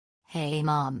Hey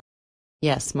Mom.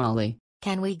 Yes, Molly.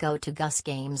 Can we go to Gus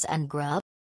Games and grub?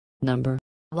 Number.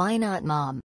 Why not,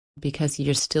 Mom? Because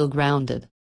you're still grounded.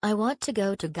 I want to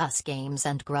go to Gus Games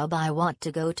and grub. I want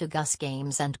to go to Gus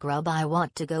Games and grub. I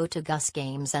want to go to Gus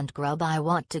Games and grub. I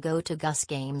want to go to Gus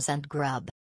Games and grub.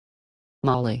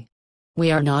 Molly.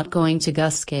 We are not going to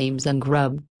Gus Games and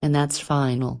grub, and that's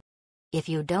final. If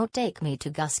you don't take me to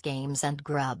Gus Games and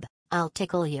grub, I'll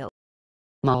tickle you.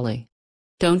 Molly.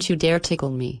 Don't you dare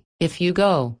tickle me. If you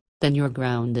go, then you're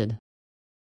grounded.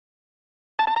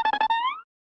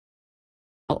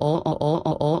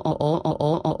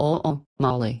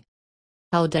 Molly.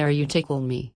 How dare you tickle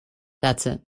me? That's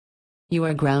it. You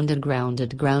are grounded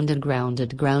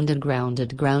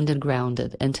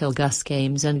until Gus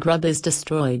Games and grub is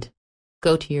destroyed.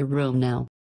 Go to your room now.